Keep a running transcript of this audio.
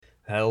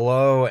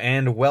Hello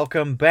and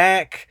welcome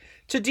back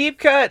to Deep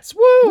Cuts.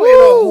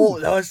 Woo!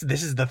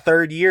 This is the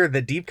third year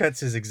that Deep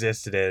Cuts has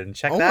existed in.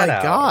 Check Oh that my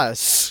out.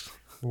 gosh.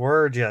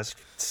 We're just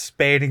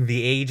spanning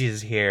the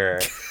ages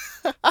here.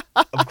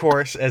 Of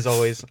course, as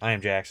always, I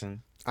am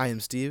Jackson. I am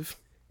Steve.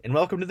 And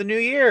welcome to the new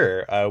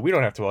year. We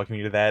don't have to welcome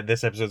you to that.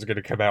 This episode's going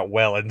to come out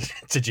well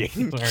into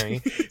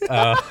January.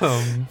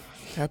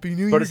 Happy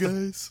New Year, but it's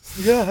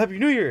guys. Yeah, Happy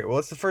New Year. Well,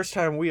 it's the first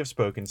time we have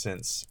spoken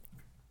since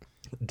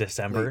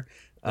December.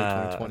 Late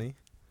 2020.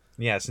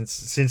 Yeah,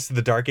 since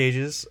the Dark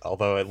Ages,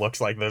 although it looks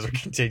like those are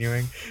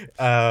continuing.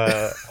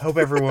 Hope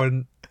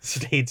everyone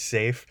stayed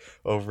safe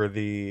over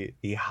the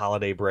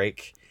holiday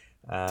break.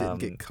 Didn't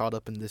get caught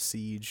up in the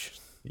siege.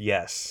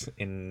 Yes,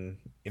 in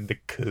the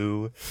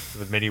coup,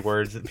 the many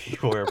words that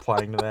people are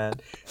applying to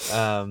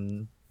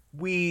that.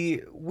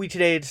 We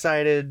today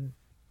decided,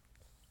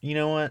 you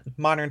know what,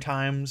 modern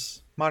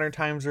times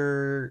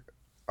are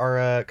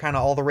kind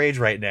of all the rage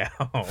right now.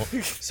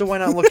 So why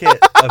not look at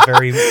a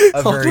very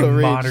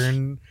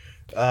modern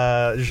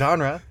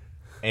genre?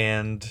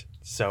 And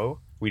so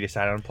we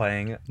decided on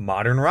playing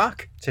modern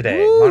rock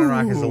today. Woo! Modern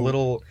rock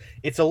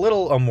is a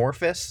little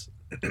amorphous,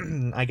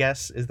 I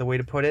guess is the way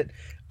to put it.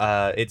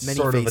 It's Many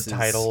sort faces. of a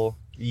title.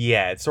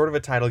 Yeah, it's sort of a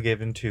title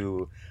given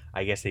to,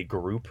 I guess, a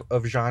group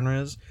of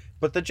genres.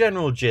 But the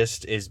general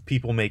gist is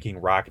people making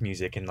rock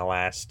music in the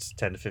last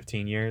 10 to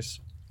 15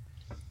 years.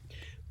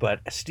 But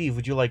Steve,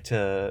 would you like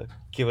to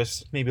give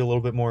us maybe a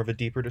little bit more of a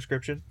deeper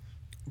description?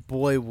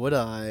 Boy, would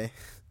I.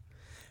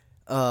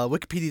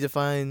 Wikipedia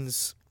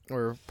defines,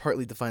 or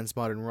partly defines,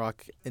 modern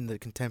rock in the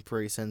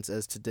contemporary sense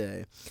as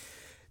today.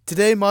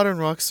 Today, modern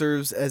rock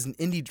serves as an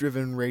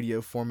indie-driven radio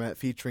format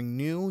featuring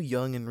new,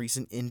 young, and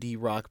recent indie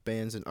rock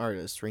bands and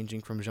artists, ranging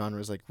from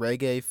genres like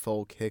reggae,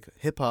 folk,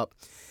 hip-hop,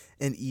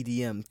 and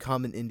EDM.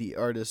 Common indie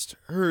artists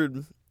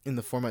heard in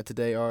the format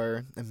today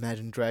are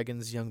Imagine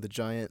Dragons, Young the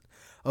Giant,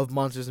 Of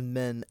Monsters and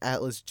Men,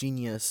 Atlas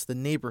Genius, The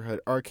Neighborhood,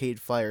 Arcade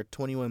Fire,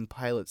 21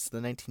 Pilots, The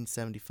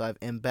 1975,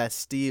 and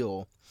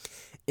Bastille.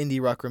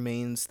 Indie rock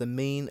remains the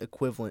main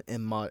equivalent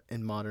in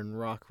modern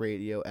rock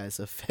radio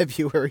as of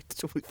February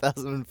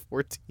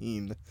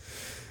 2014.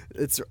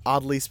 It's an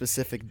oddly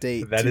specific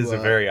date. That is a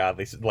very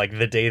oddly, like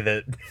the day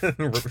that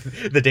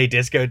the day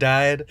disco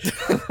died,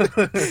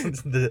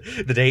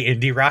 the day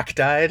indie rock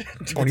died.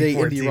 The day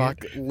indie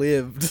rock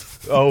lived.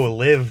 Oh,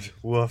 lived.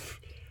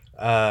 Woof.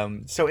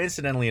 So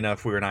incidentally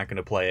enough, we were not going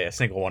to play a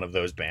single one of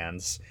those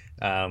bands.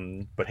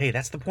 But hey,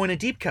 that's the point of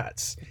Deep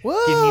Cuts. Whoa!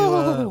 Giving you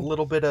a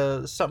little bit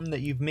of something that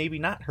you've maybe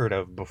not heard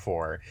of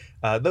before.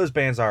 Those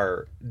bands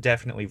are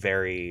definitely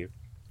very,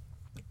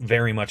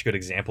 very much good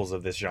examples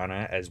of this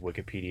genre, as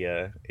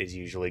Wikipedia is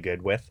usually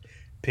good with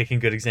picking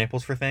good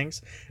examples for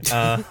things.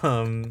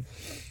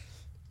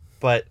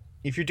 But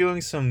if you're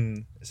doing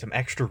some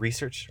extra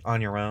research on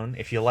your own,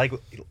 if you like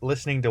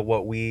listening to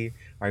what we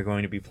are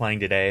going to be playing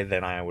today,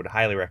 then I would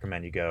highly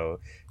recommend you go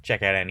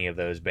check out any of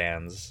those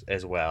bands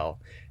as well.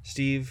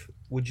 Steve,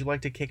 would you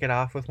like to kick it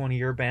off with one of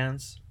your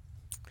bands?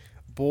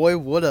 Boy,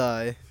 would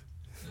I.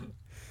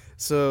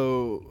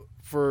 So,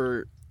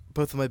 for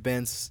both of my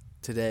bands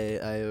today,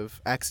 I have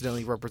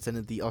accidentally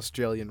represented the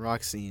Australian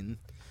rock scene.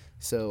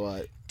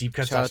 So, Deep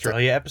Cuts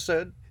Australia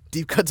episode?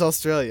 Deep Cuts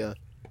Australia.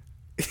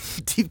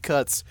 Deep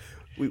Cuts.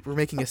 We're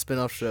making a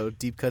spin-off show.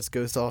 Deep Cuts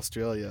Goes to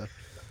Australia.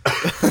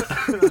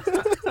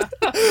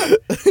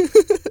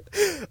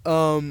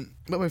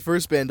 But my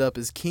first band up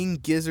is King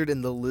Gizzard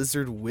and the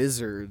Lizard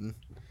Wizard.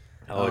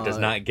 Oh, it does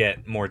not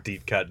get more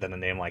deep cut than a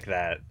name like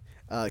that.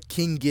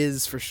 King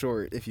Giz for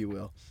short, if you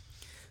will.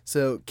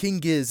 So, King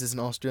Giz is an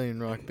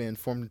Australian rock band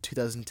formed in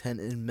 2010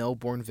 in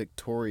Melbourne,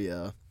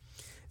 Victoria.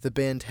 The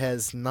band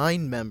has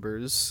 9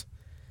 members,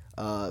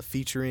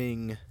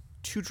 featuring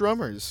 2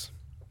 drummers.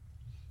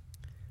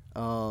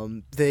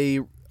 They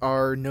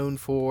are known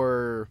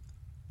for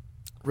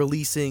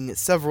releasing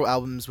several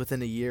albums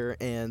within a year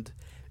and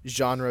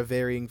genre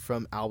varying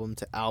from album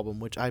to album,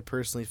 which I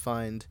personally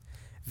find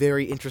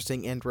very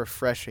interesting and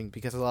refreshing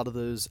because a lot of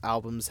those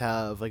albums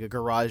have like a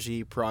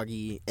garagey,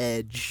 proggy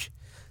edge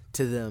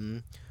to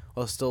them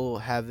while still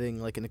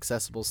having like an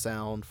accessible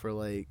sound for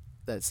like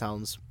that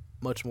sounds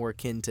much more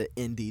akin to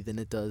indie than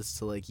it does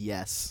to like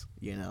Yes,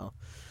 you know.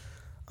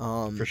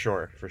 For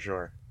sure.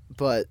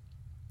 But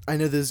I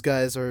know those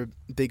guys are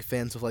big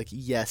fans of like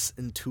Yes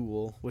and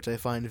Tool, which I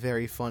find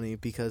very funny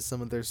because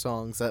some of their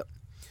songs that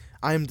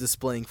I'm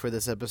displaying for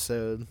this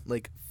episode,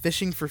 like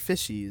Fishing for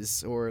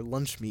Fishies or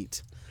Lunch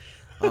Meat.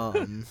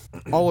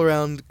 All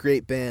around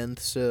great band.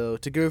 So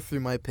to go through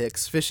my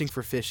picks, Fishing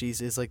for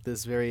Fishies is like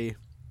this very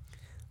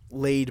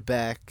laid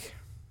back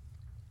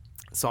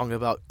song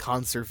about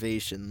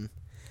conservation.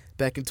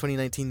 Back in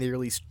 2019, they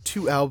released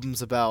 2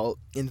 albums about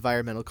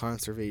environmental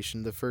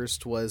conservation. The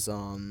first was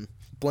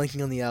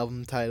blanking on the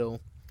album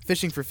title,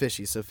 Fishing for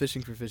Fishies. So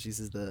Fishing for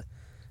Fishies is the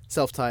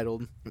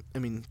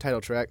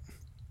title track.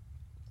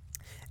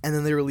 And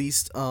then they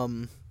released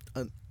Into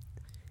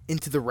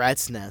the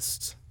Rat's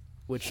Nest,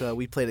 which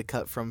we played a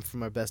cut from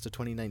our best of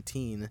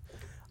 2019.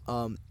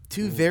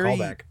 Two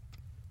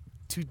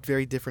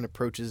very different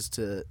approaches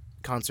to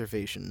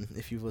Conservation,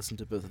 if you've listened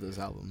to both of those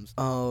albums.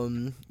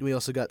 We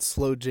also got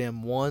Slow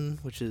Jam 1,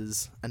 which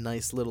is a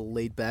nice little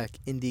laid-back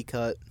indie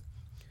cut.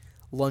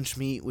 Lunch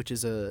Meat, which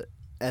is a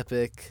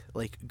epic,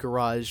 like,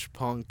 garage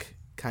punk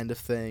kind of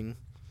thing.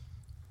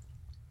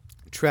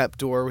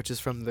 Trapdoor, which is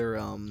from their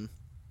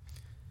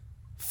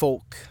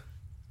folk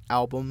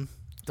album.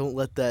 Don't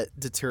let that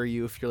deter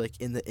you if you're, like,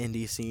 in the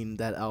indie scene.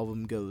 That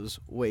album goes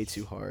way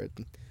too hard.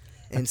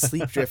 And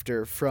Sleep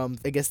Drifter from,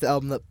 I guess, the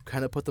album that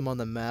kind of put them on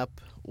the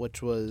map,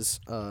 which was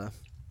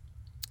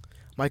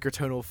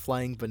Microtonal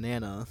Flying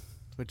Banana,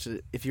 which,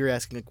 if you're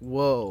asking, like,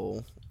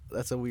 whoa,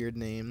 that's a weird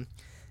name,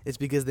 it's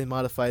because they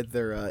modified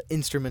their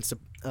instruments to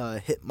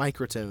hit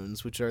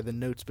microtones, which are the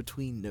notes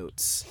between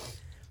notes.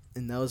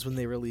 And that was when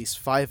they released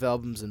 5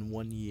 albums in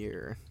 1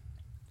 year.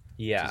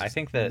 Yeah, I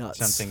think that nuts.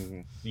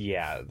 something,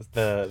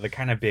 the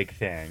kind of big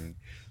thing,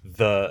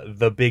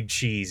 the big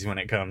cheese when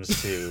it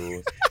comes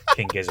to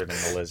King Gizzard and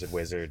the Lizard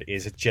Wizard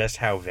is just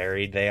how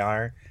varied they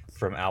are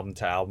from album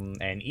to album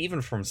and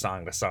even from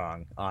song to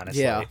song,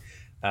 honestly. Yeah.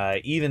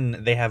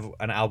 Even they have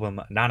an album,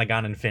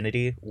 Nonagon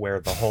Infinity, where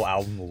the whole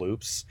album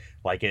loops,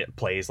 like it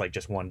plays like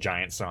just one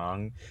giant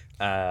song.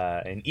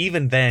 And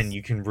even then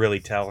you can really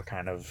tell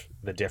kind of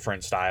the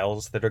different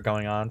styles that are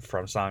going on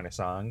from song to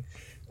song.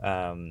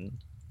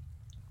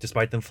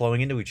 Despite them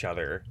flowing into each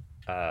other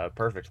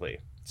perfectly.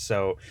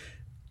 So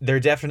they're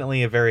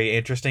definitely a very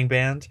interesting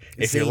band.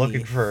 If you're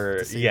looking for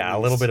a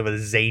little bit of a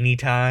zany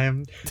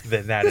time,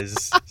 then that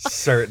is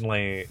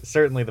certainly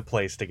the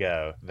place to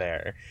go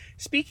there.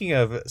 Speaking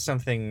of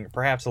something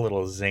perhaps a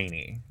little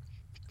zany,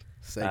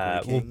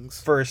 well,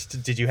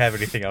 first, did you have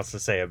anything else to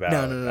say about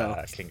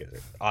No. King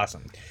Gizzard?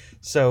 Awesome.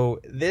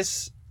 So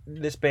this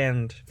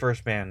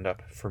first band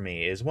up for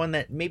me is one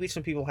that maybe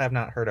some people have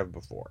not heard of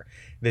before.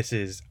 This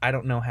is I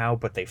Don't Know How,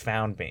 But They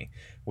Found Me,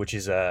 which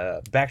is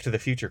a Back to the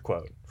Future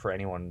quote for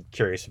anyone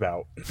curious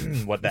about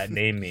what that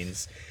name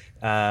means.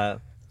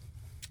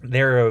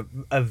 They're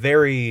a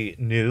very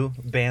new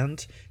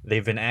band.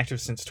 They've been active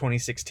since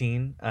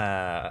 2016,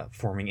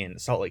 forming in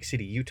Salt Lake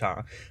City,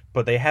 Utah,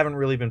 but they haven't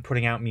really been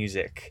putting out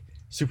music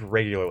super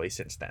regularly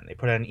since then. They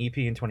put out an EP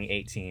in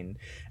 2018,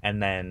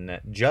 and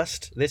then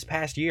just this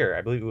past year,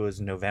 I believe it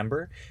was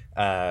November,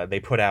 they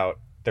put out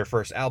their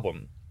first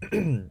album.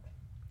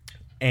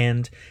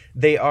 And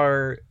they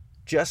are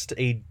just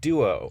a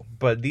duo,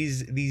 but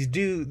these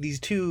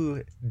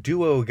two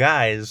duo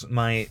guys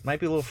might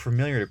be a little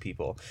familiar to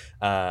people.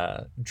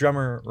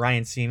 Drummer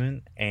Ryan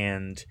Seaman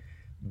and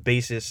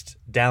bassist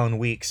Dallin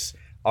Weeks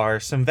are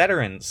some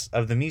veterans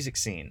of the music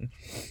scene.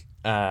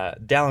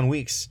 Dallin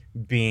Weeks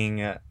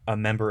being a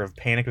member of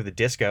Panic! At the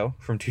Disco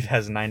from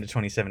 2009 to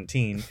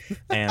 2017,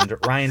 and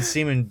Ryan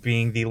Seaman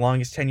being the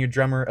longest tenured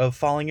drummer of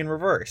Falling in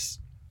Reverse.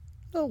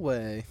 No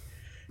way.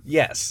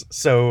 Yes,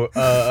 so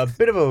a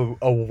bit of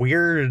a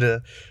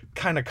weird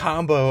kind of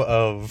combo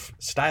of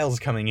styles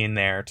coming in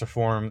there to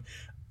form,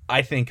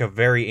 I think, a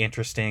very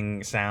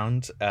interesting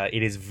sound.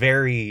 It is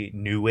very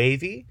new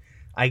wavy,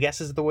 I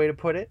guess is the way to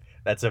put it.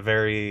 That's a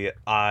very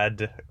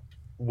odd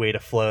way to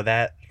flow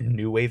that,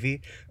 new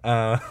wavy.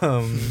 But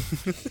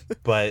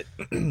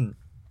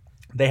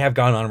they have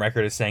gone on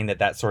record as saying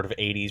that sort of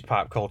 80s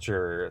pop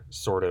culture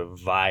sort of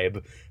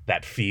vibe,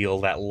 that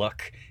feel, that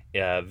look,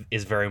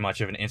 is very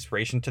much of an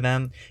inspiration to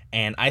them,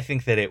 and I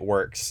think that it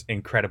works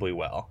incredibly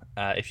well.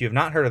 If you have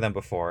not heard of them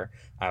before,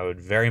 I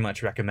would very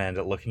much recommend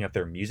looking up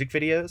their music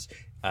videos.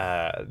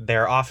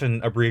 They're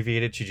often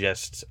abbreviated to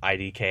just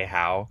IDK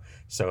How,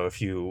 so if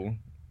you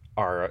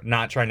are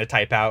not trying to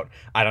type out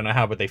I don't know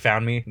how but they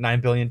found me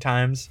 9 billion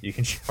times, you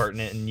can shorten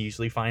it and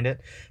usually find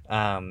it.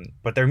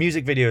 But their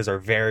music videos are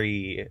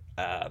very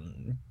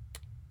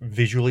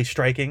visually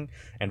striking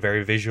and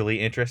very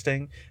visually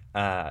interesting.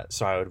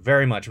 So I would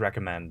very much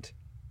recommend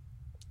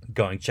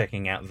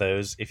checking out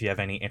those if you have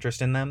any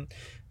interest in them.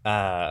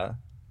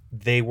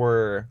 They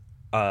were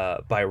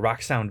by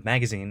Rock Sound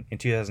magazine in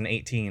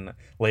 2018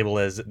 labeled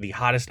as the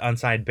hottest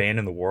unsigned band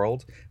in the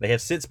world. They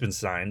have since been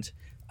signed.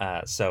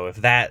 So if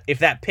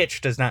that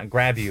pitch does not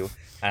grab you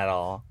at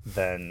all,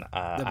 then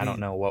I don't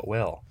know what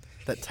will.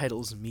 That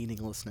title's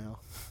meaningless now.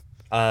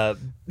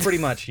 Pretty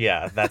much,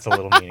 yeah. That's a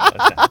little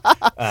meaningless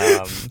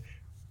now.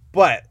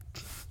 But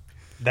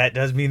that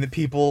does mean that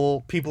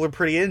people are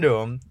pretty into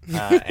them,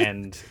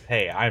 and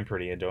hey, I'm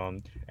pretty into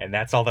them, and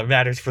that's all that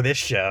matters for this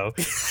show.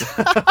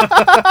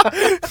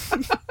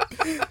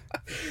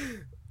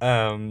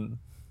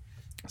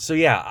 So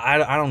yeah,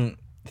 I don't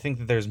think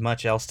that there's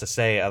much else to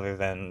say other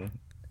than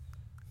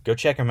go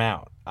check them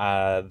out.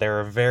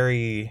 They're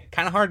very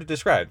kind of hard to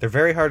describe. They're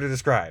very hard to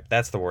describe.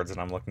 That's the words that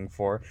I'm looking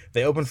for.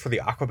 They opened for the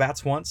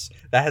Aquabats once.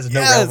 That has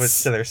no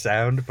relevance to their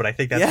sound, but I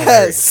think that's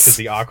hilarious because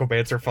the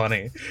Aquabats are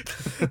funny.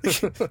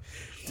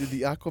 Dude,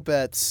 the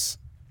Aquabats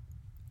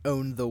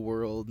own the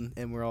world,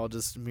 and we're all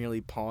just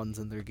merely pawns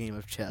in their game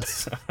of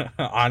chess.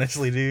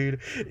 Honestly, dude,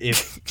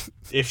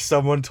 if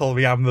someone told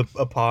me I'm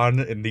a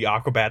pawn in the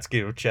Aquabats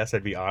game of chess,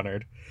 I'd be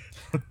honored.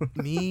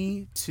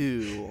 Me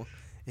too.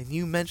 And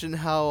you mentioned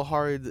how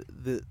hard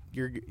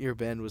your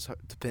band was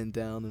to pin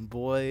down, and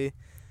boy,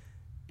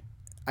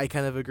 I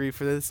kind of agree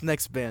for this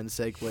next band,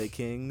 Segway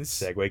Kings.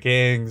 Segway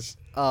Kings.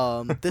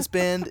 This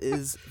band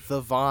is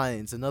The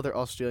Vines, another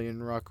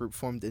Australian rock group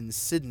formed in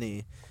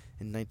Sydney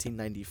in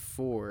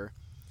 1994.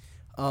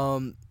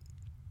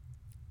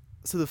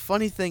 So the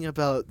funny thing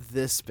about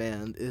this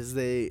band is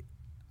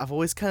I've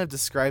always kind of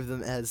described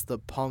them as the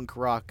punk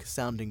rock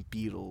sounding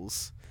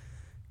Beatles,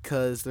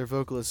 because their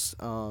vocalist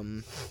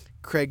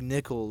Craig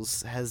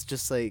Nichols has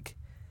just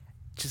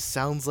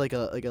sounds like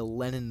a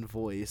Lennon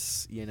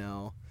voice, you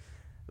know,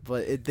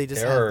 but they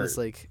just have this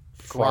like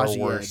far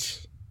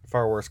worse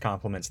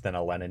compliments than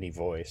a Lennon-y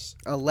voice.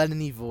 A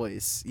Lennon-y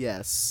voice,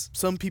 yes.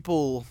 Some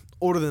people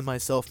older than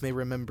myself may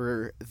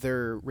remember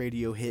their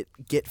radio hit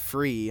 "Get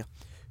Free,"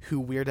 who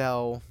Weird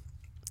Al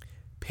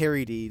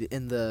parodied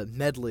in the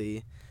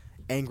medley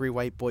 "Angry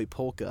White Boy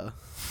Polka."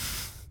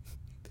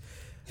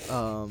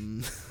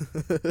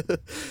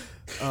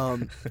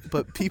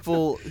 But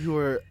people who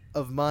are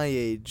of my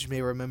age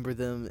may remember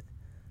them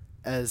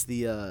as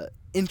the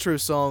intro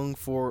song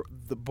for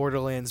the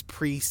Borderlands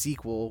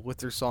pre-sequel with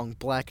their song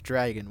Black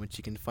Dragon, which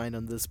you can find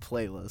on this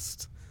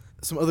playlist.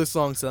 Some other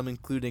songs that I'm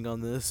including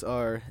on this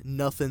are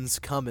Nothing's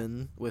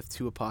Comin' with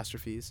 2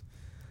 apostrophes,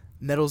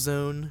 Metal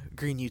Zone,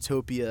 Green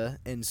Utopia,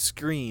 and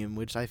Scream,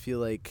 which I feel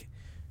like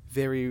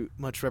very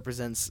much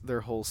represents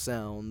their whole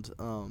sound.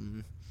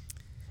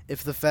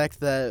 If the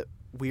fact that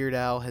Weird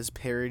Al has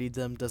parodied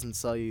them doesn't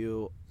sell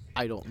you,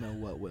 I don't know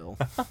what will.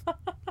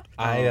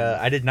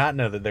 I did not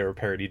know that they were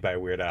parodied by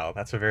Weird Al.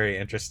 That's a very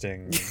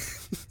interesting...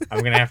 I'm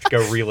going to have to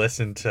go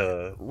re-listen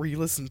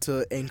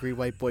to Angry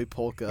White Boy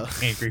Polka.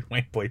 Angry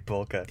White Boy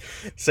Polka.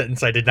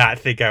 Sentence I did not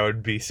think I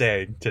would be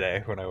saying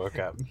today when I woke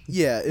up.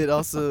 Yeah, it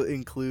also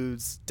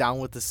includes Down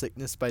with the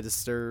Sickness by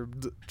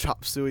Disturbed,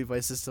 Chop Suey by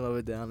System of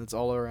a Down. It's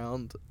all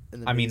around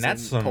an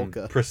amazing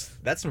polka.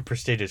 That's some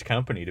prestigious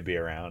company to be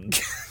around.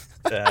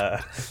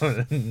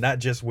 Not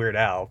just Weird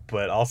Al,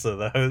 but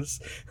also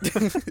those.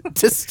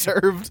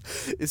 Disturbed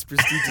is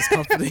prestigious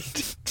company.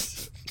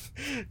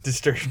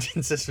 Disturbed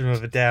and System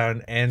of a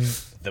Down and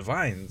The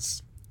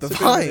Vines. The It's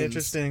Vines. an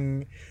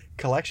interesting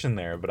collection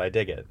there, but I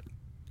dig it.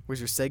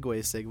 Where's your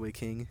Segway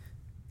King?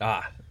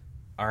 All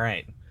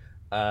right.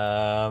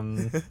 Well,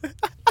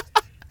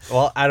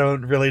 I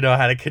don't really know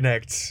how to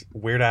connect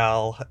Weird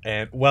Al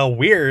and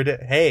Weird.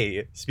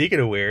 Hey, speaking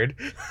of weird,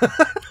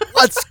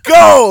 Let's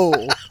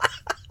go.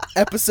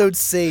 Episode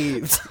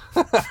saved.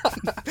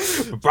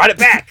 brought it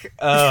back.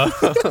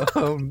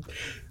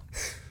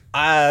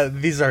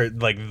 These are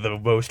like the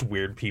most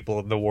weird people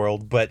in the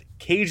world, but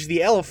Cage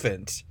the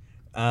Elephant.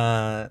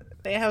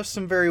 They have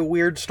some very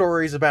weird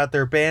stories about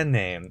their band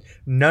name,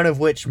 none of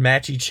which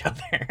match each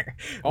other.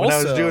 When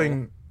I was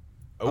doing,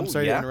 I'm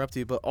sorry to interrupt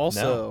you, but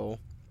also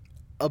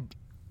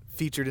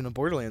featured in a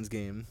Borderlands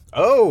game.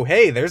 Oh,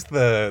 hey, there's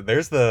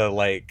the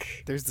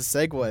like There's the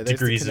segue. There's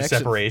degrees the of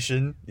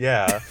separation.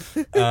 Yeah.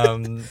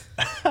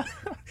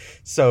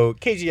 So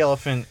Cage the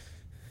Elephant,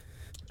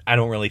 I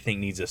don't really think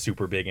needs a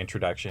super big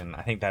introduction.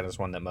 I think that is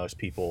one that most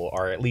people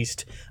are at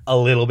least a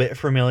little bit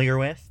familiar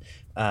with.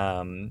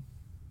 But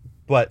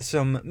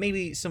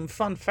maybe some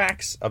fun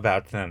facts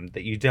about them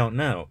that you don't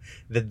know.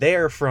 That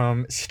they're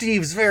from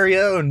Steve's very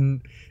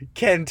own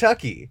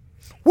Kentucky.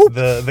 Whoop.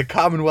 The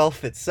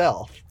Commonwealth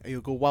itself.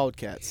 You go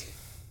Wildcats.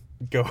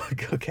 Go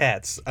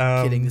Cats.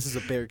 Kidding, this is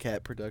a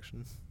Bearcat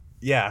production.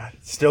 Yeah,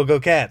 still go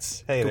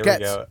Cats. Hey, Go there Cats.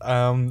 we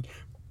go.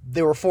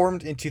 They were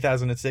formed in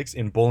 2006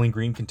 in Bowling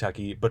Green,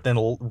 Kentucky, but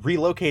then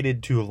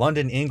relocated to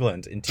London,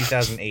 England in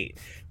 2008,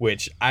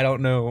 which I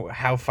don't know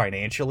how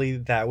financially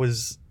that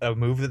was a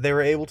move that they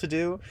were able to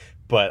do,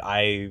 but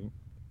I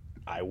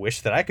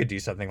wish that I could do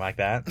something like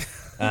that.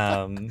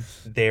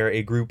 They're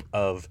a group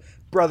of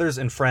brothers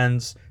and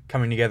friends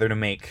coming together to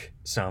make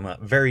some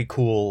very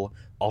cool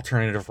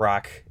alternative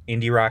rock,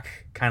 indie rock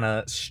kind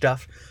of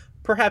stuff.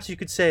 Perhaps you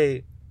could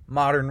say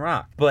modern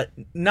rock, but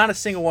not a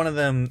single one of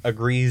them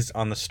agrees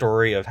on the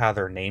story of how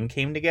their name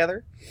came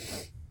together.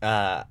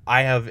 I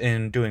have,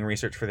 in doing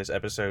research for this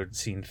episode,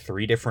 seen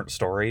 3 different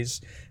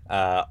stories,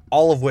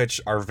 all of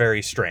which are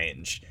very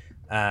strange.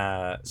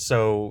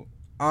 So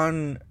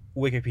on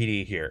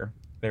Wikipedia here,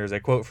 there's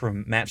a quote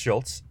from Matt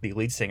Schultz, the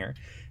lead singer,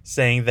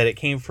 saying that it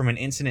came from an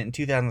incident in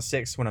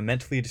 2006 when a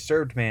mentally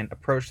disturbed man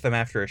approached them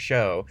after a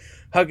show,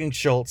 hugging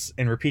Schultz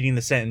and repeating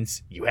the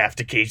sentence, "You have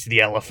to cage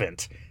the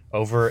elephant,"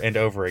 over and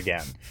over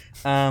again.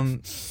 Now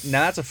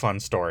that's a fun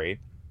story.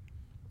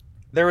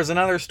 There was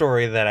another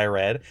story that I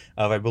read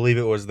of, I believe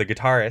it was the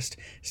guitarist,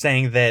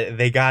 saying that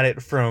they got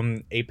it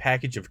from a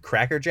package of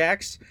Cracker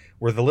Jacks,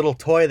 where the little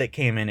toy that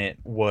came in it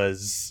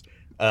was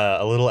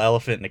a little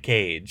elephant in a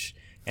cage.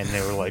 And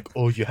they were like,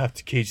 "Oh, you have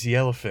to cage the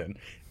elephant."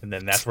 And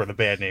then that's where the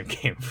band name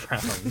came from.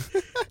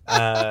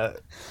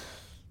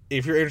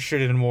 If you're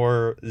interested in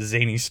more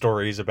zany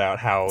stories about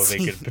how they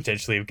could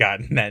potentially have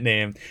gotten that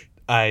name,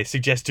 I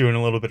suggest doing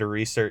a little bit of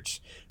research.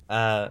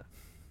 But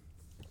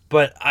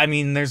I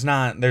mean, there's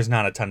not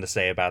a ton to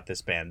say about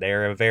this band.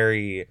 They're a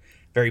very,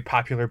 very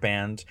popular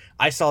band.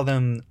 I saw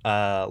them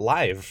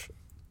live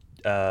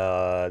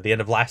the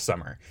end of last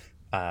summer,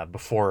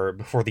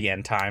 before the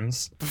end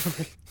times.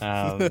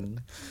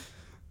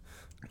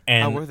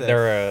 And were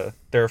they?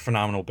 they're a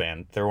phenomenal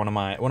band. They're one of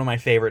my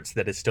favorites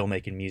that is still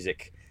making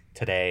music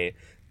today.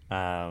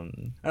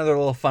 Another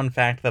little fun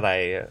fact that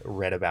I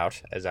read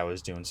about as I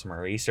was doing some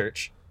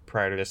research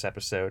prior to this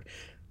episode,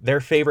 their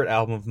favorite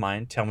album of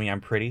mine, Tell Me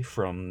I'm Pretty,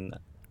 from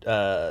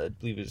I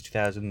believe it was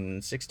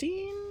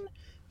 2016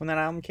 when that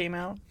album came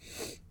out.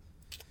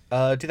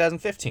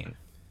 2015.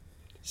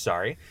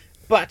 Sorry.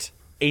 But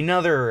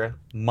another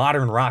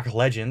modern rock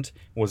legend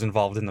was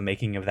involved in the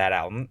making of that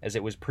album, as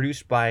it was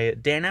produced by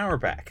Dan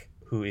Auerbach,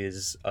 who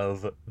is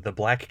of the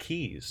Black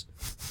Keys.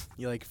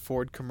 You like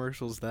Ford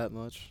commercials that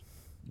much?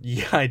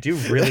 Yeah, I do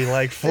really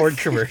like Ford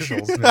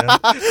commercials, man.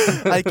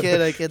 I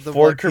get the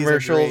Ford Black Keys are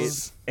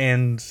commercials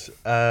and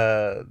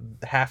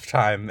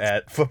halftime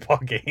at football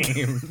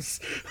games.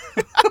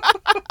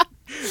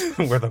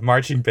 Where the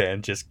marching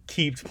band just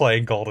keeps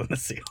playing Gold in the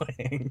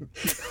Ceiling.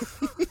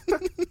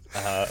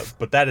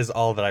 But that is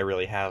all that I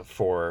really have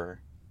for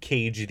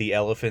Cage the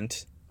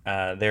Elephant.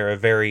 They're a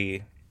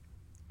very,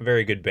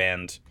 very good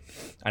band.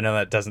 I know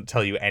that doesn't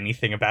tell you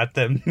anything about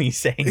them, me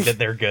saying that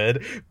they're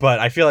good, but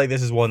I feel like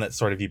this is one that's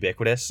sort of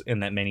ubiquitous in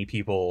that many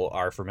people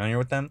are familiar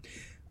with them.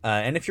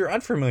 And if you're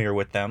unfamiliar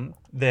with them,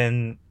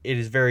 then it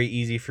is very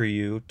easy for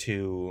you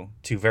to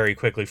very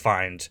quickly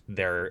find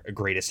their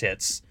greatest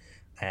hits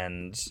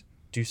and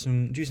do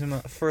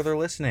some further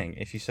listening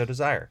if you so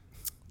desire.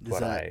 Does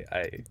But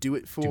that do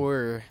it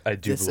for I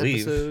do this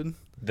believe episode?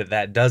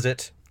 that does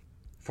it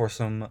for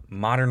some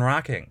modern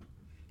rocking.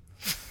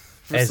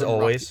 For As some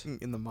always, rocking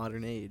in the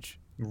modern age.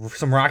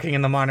 some rocking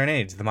in the modern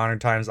age. The modern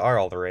times are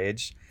all the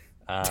rage.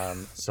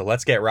 So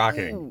let's get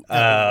rocking. Ooh,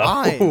 that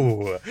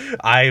rhyme.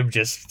 I'm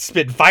just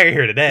spitting fire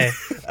here today.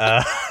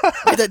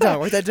 Write that down.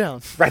 Write that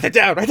down. Write that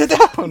down. Write that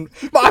down.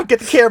 Mom, get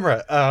the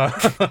camera.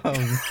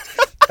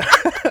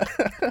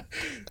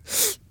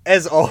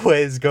 As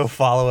always, go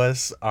follow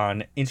us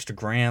on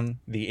Instagram,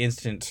 the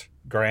Instant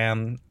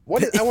Gram.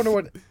 I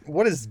wonder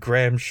what is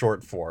Gram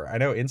short for? I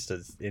know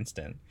Insta's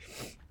instant.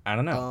 I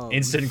don't know.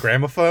 Instant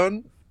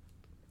gramophone?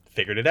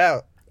 Figured it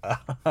out.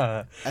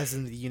 As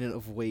in the unit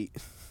of weight.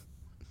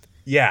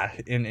 Yeah,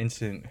 in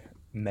instant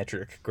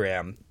metric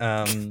gram.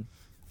 At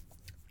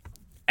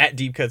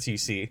Deep Cuts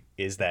UC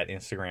is that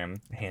Instagram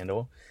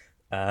handle.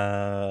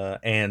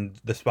 And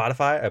the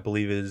Spotify, I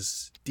believe,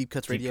 is Deep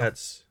Cuts Radio.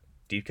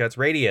 Deep Cuts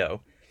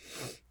Radio.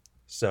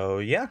 So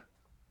yeah,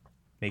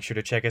 make sure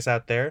to check us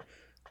out there.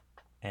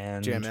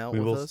 And Jam out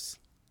with us.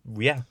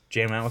 Yeah,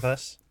 jam out with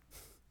us.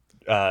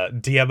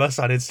 DM us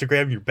on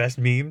Instagram your best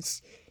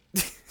memes.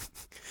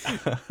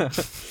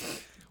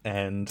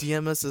 And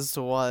DM us as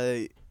to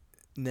why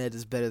Ned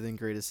is better than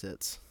Greatest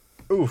Hits.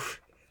 oof.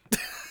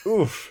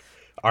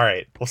 All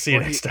right, we'll see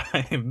you next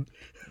time.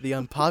 The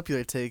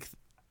unpopular take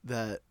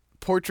that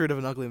Portrait of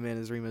an Ugly Man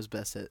is Remo's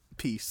best hit.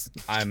 Peace.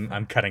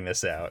 I'm cutting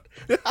this out.